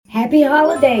Happy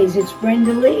holidays, it's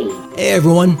Brenda Lee. Hey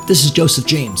everyone, this is Joseph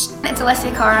James. It's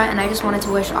Alessia Cara, and I just wanted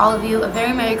to wish all of you a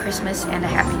very Merry Christmas and a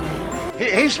Happy New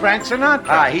Year. He's Frank Sinatra.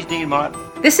 Hi, he's Dean Martin.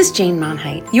 This is Jane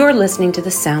Monheit. You're listening to The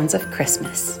Sounds of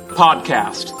Christmas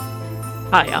podcast.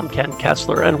 Hi, I'm Ken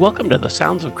Kessler, and welcome to the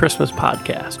Sounds of Christmas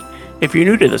podcast. If you're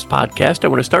new to this podcast, I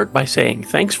want to start by saying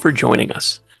thanks for joining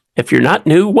us. If you're not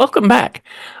new, welcome back.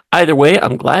 Either way,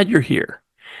 I'm glad you're here.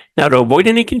 Now, to avoid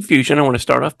any confusion, I want to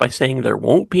start off by saying there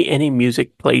won't be any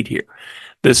music played here.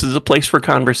 This is a place for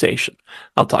conversation.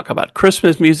 I'll talk about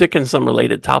Christmas music and some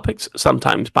related topics,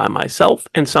 sometimes by myself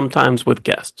and sometimes with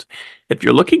guests. If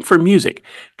you're looking for music,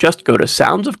 just go to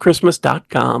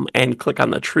soundsofchristmas.com and click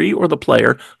on the tree or the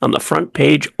player on the front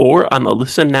page or on the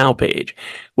Listen Now page.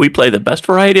 We play the best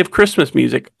variety of Christmas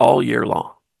music all year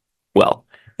long. Well,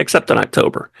 except in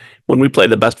October, when we play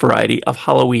the best variety of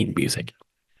Halloween music.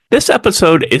 This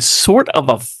episode is sort of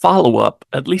a follow-up,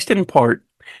 at least in part,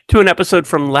 to an episode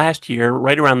from last year,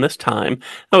 right around this time,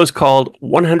 that was called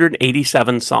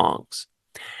 187 Songs.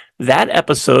 That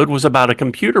episode was about a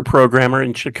computer programmer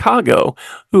in Chicago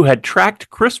who had tracked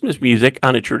Christmas music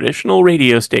on a traditional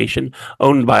radio station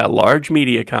owned by a large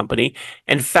media company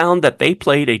and found that they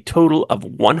played a total of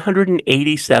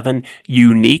 187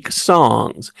 unique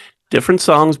songs, different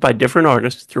songs by different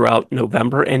artists throughout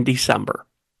November and December.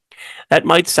 That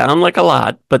might sound like a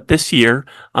lot, but this year,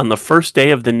 on the first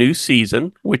day of the new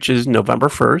season, which is November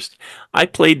 1st, I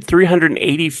played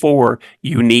 384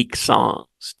 unique songs,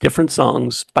 different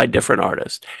songs by different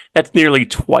artists. That's nearly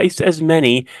twice as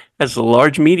many as the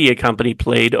large media company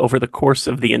played over the course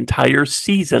of the entire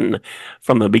season,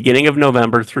 from the beginning of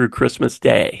November through Christmas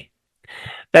Day.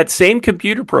 That same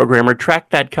computer programmer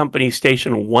tracked that company's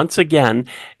station once again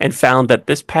and found that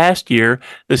this past year,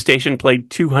 the station played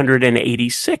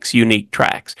 286 unique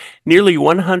tracks, nearly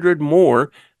 100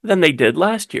 more than they did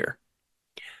last year.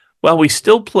 While we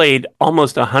still played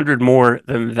almost 100 more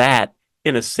than that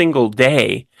in a single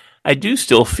day, I do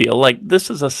still feel like this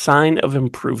is a sign of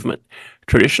improvement.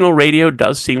 Traditional radio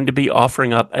does seem to be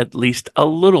offering up at least a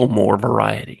little more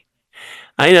variety.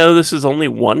 I know this is only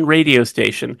one radio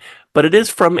station, but it is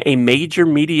from a major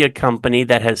media company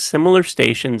that has similar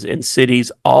stations in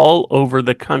cities all over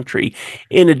the country,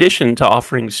 in addition to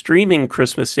offering streaming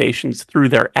Christmas stations through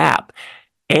their app.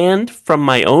 And from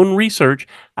my own research,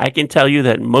 I can tell you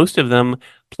that most of them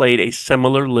played a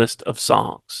similar list of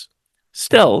songs.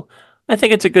 Still, I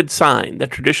think it's a good sign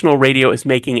that traditional radio is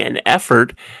making an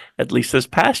effort, at least this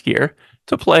past year,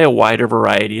 to play a wider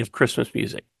variety of Christmas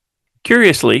music.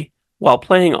 Curiously, while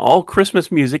playing all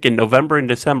Christmas music in November and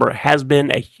December has been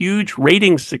a huge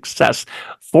ratings success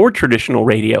for traditional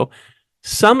radio,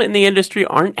 some in the industry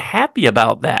aren't happy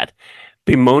about that,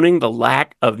 bemoaning the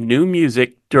lack of new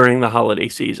music during the holiday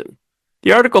season.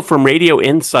 The article from Radio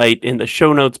Insight in the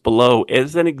show notes below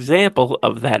is an example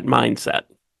of that mindset.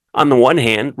 On the one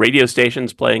hand, radio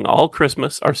stations playing all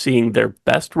Christmas are seeing their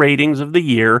best ratings of the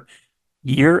year,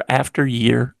 year after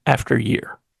year after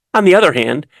year. On the other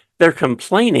hand, they're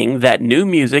complaining that new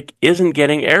music isn't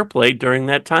getting airplay during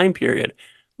that time period,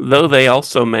 though they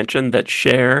also mentioned that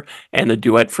Cher and the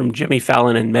duet from Jimmy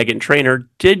Fallon and Meghan Trainor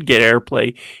did get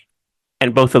airplay,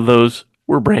 and both of those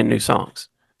were brand new songs.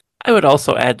 I would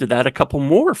also add to that a couple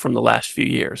more from the last few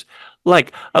years,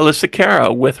 like Alessia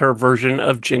Cara with her version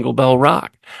of Jingle Bell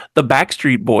Rock, the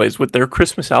Backstreet Boys with their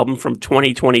Christmas album from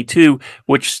 2022,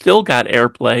 which still got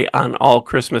airplay on all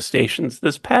Christmas stations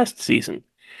this past season.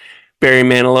 Barry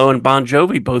Manilow and Bon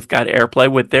Jovi both got airplay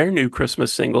with their new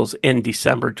Christmas singles in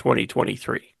December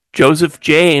 2023. Joseph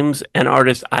James, an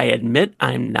artist I admit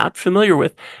I'm not familiar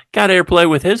with, got airplay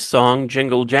with his song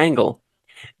Jingle Jangle.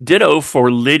 Ditto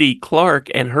for Liddy Clark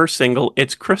and her single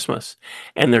It's Christmas,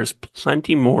 and there's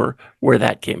plenty more where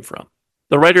that came from.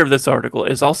 The writer of this article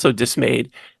is also dismayed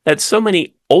that so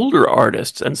many older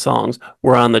artists and songs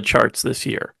were on the charts this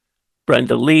year.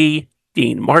 Brenda Lee,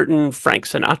 Dean Martin, Frank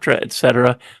Sinatra,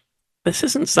 etc. This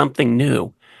isn't something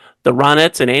new. The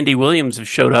Ronettes and Andy Williams have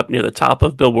showed up near the top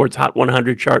of Billboard's Hot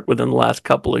 100 chart within the last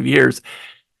couple of years.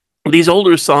 These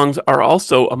older songs are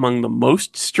also among the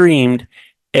most streamed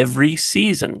every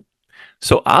season.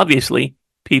 So obviously,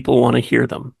 people want to hear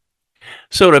them.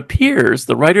 So it appears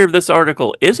the writer of this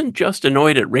article isn't just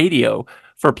annoyed at radio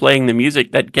for playing the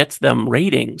music that gets them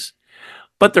ratings,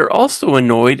 but they're also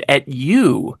annoyed at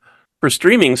you for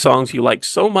streaming songs you like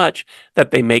so much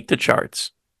that they make the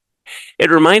charts. It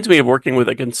reminds me of working with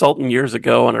a consultant years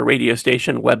ago on a radio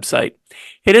station website.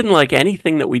 He didn't like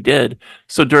anything that we did,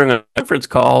 so during a conference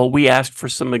call, we asked for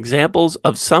some examples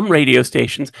of some radio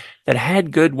stations that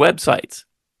had good websites,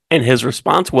 and his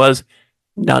response was,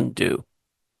 none do.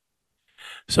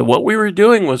 So what we were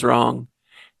doing was wrong,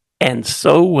 and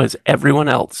so was everyone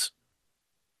else.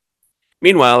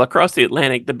 Meanwhile, across the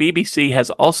Atlantic, the BBC has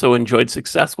also enjoyed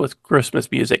success with Christmas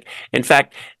music. In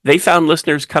fact, they found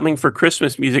listeners coming for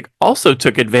Christmas music also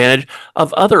took advantage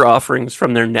of other offerings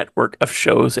from their network of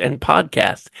shows and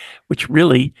podcasts, which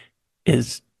really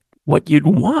is what you'd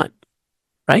want,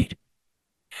 right?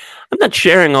 I'm not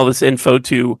sharing all this info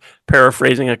to,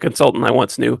 paraphrasing a consultant I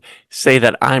once knew, say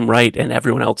that I'm right and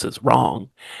everyone else is wrong.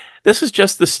 This is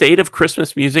just the state of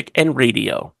Christmas music and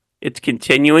radio. It's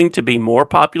continuing to be more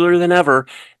popular than ever,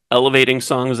 elevating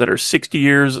songs that are 60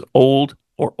 years old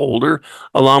or older,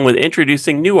 along with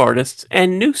introducing new artists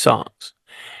and new songs.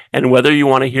 And whether you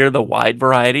want to hear the wide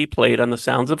variety played on the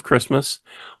Sounds of Christmas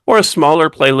or a smaller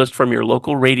playlist from your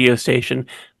local radio station,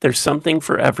 there's something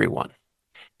for everyone.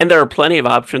 And there are plenty of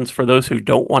options for those who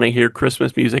don't want to hear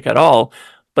Christmas music at all,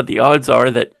 but the odds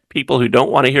are that people who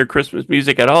don't want to hear Christmas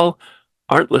music at all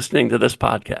aren't listening to this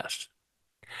podcast.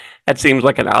 That seems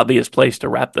like an obvious place to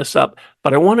wrap this up,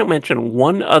 but I want to mention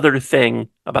one other thing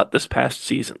about this past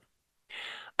season.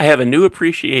 I have a new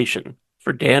appreciation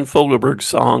for Dan Fogelberg's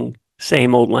song,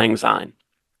 Same Old Lang Syne.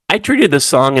 I treated this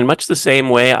song in much the same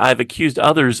way I've accused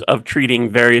others of treating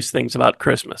various things about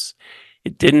Christmas.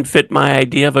 It didn't fit my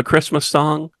idea of a Christmas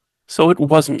song, so it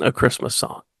wasn't a Christmas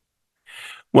song.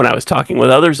 When I was talking with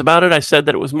others about it, I said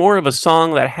that it was more of a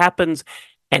song that happens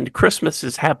and Christmas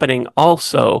is happening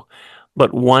also,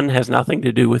 but one has nothing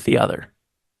to do with the other.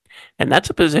 And that's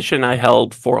a position I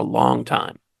held for a long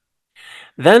time.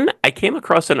 Then I came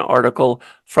across an article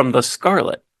from The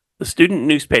Scarlet, the student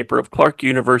newspaper of Clark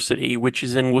University, which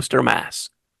is in Worcester, Mass.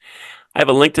 I have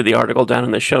a link to the article down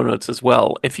in the show notes as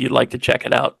well, if you'd like to check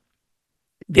it out.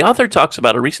 The author talks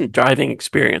about a recent driving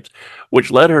experience,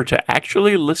 which led her to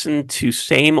actually listen to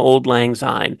Same Old Lang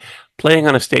Syne playing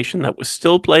on a station that was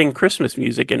still playing Christmas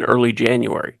music in early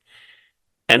January.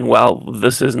 And while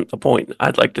this isn't the point,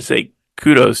 I'd like to say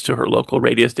kudos to her local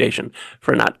radio station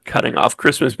for not cutting off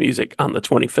Christmas music on the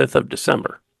 25th of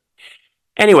December.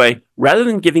 Anyway, rather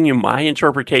than giving you my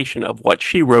interpretation of what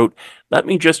she wrote, let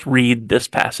me just read this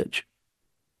passage.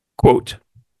 Quote,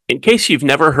 "In case you've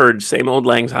never heard Same Old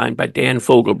Lang Syne by Dan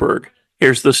Fogelberg,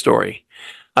 here's the story.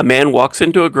 A man walks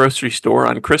into a grocery store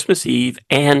on Christmas Eve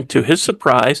and, to his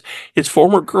surprise, his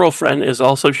former girlfriend is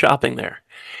also shopping there.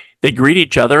 They greet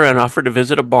each other and offer to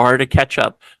visit a bar to catch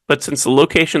up, but since the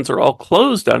locations are all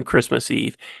closed on Christmas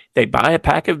Eve, they buy a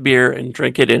pack of beer and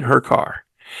drink it in her car.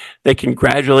 They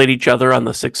congratulate each other on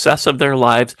the success of their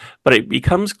lives, but it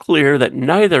becomes clear that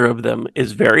neither of them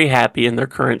is very happy in their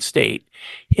current state,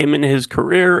 him in his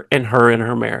career and her in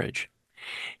her marriage.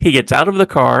 He gets out of the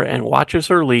car and watches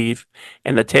her leave,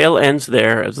 and the tale ends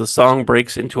there as the song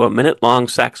breaks into a minute-long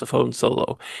saxophone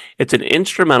solo. It's an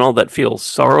instrumental that feels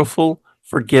sorrowful,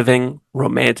 forgiving,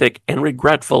 romantic, and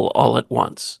regretful all at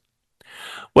once.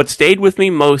 What stayed with me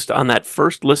most on that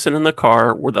first listen in the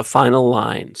car were the final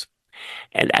lines.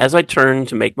 And as I turned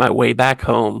to make my way back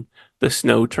home, the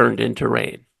snow turned into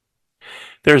rain.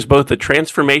 There's both a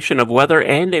transformation of weather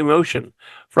and emotion,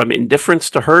 from indifference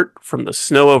to hurt, from the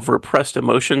snow of repressed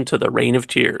emotion to the rain of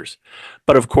tears.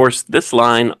 But of course, this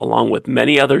line, along with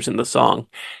many others in the song,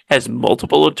 has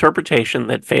multiple interpretations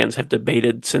that fans have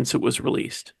debated since it was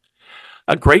released.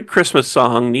 A great Christmas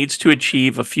song needs to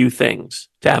achieve a few things: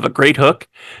 to have a great hook,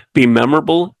 be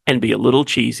memorable, and be a little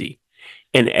cheesy.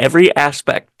 In every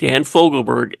aspect, Dan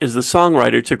Fogelberg is the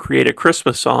songwriter to create a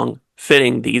Christmas song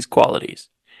fitting these qualities.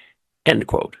 End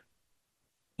quote.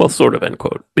 Well, sort of end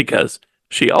quote, because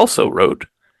she also wrote,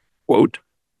 quote,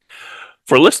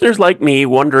 "For listeners like me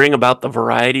wondering about the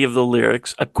variety of the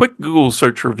lyrics, a quick Google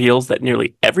search reveals that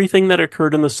nearly everything that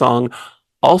occurred in the song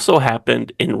also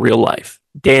happened in real life.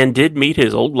 Dan did meet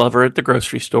his old lover at the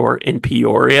grocery store in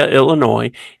Peoria,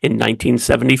 Illinois in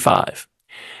 1975.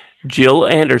 Jill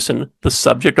Anderson, the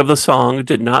subject of the song,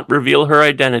 did not reveal her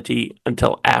identity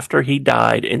until after he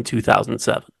died in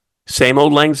 2007. Same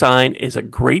Old Lang Syne is a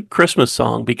great Christmas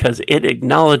song because it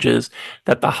acknowledges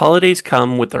that the holidays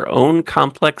come with their own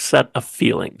complex set of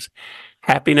feelings.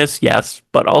 Happiness, yes,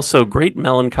 but also great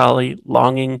melancholy,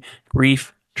 longing,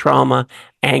 grief, trauma,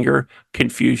 anger,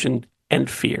 confusion, and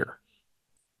fear."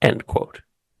 End quote.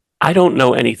 I don't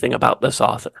know anything about this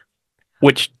author,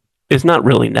 which is not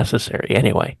really necessary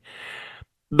anyway.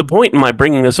 The point in my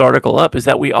bringing this article up is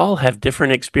that we all have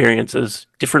different experiences,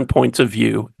 different points of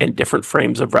view, and different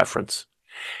frames of reference.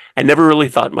 I never really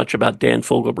thought much about Dan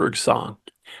Fogelberg's song.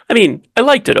 I mean, I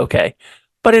liked it okay,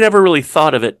 but I never really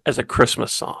thought of it as a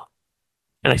Christmas song.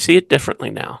 And I see it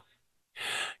differently now.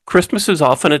 Christmas is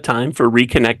often a time for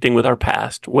reconnecting with our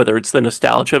past, whether it's the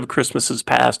nostalgia of Christmases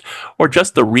past or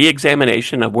just the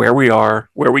re-examination of where we are,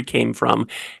 where we came from,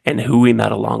 and who we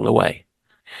met along the way.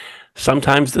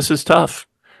 Sometimes this is tough.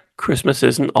 Christmas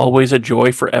isn't always a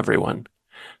joy for everyone.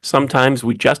 Sometimes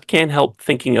we just can't help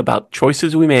thinking about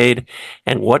choices we made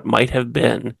and what might have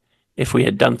been if we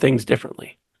had done things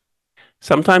differently.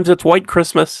 Sometimes it's white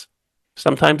Christmas.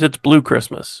 Sometimes it's blue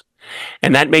Christmas.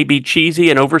 And that may be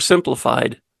cheesy and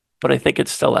oversimplified, but I think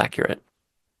it's still accurate.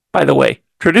 By the way,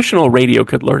 traditional radio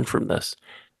could learn from this.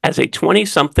 As a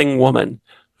 20-something woman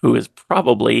who is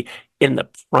probably in the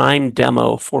prime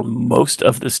demo for most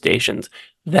of the stations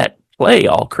that play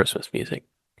all Christmas music,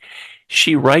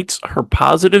 she writes her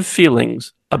positive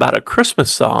feelings about a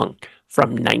Christmas song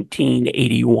from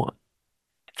 1981.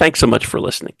 Thanks so much for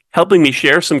listening, helping me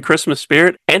share some Christmas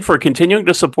spirit, and for continuing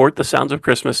to support the Sounds of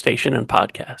Christmas station and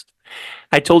podcast.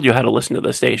 I told you how to listen to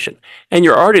the station, and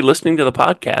you're already listening to the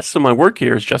podcast, so my work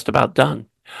here is just about done.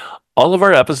 All of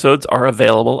our episodes are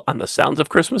available on the Sounds of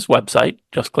Christmas website.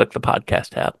 Just click the podcast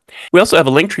tab. We also have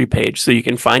a Linktree page, so you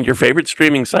can find your favorite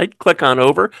streaming site, click on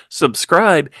over,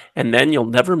 subscribe, and then you'll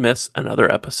never miss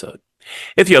another episode.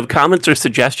 If you have comments or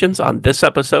suggestions on this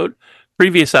episode,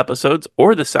 previous episodes,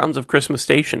 or the Sounds of Christmas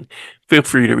station, feel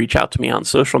free to reach out to me on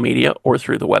social media or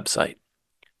through the website.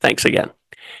 Thanks again.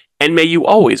 And may you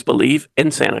always believe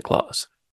in Santa Claus.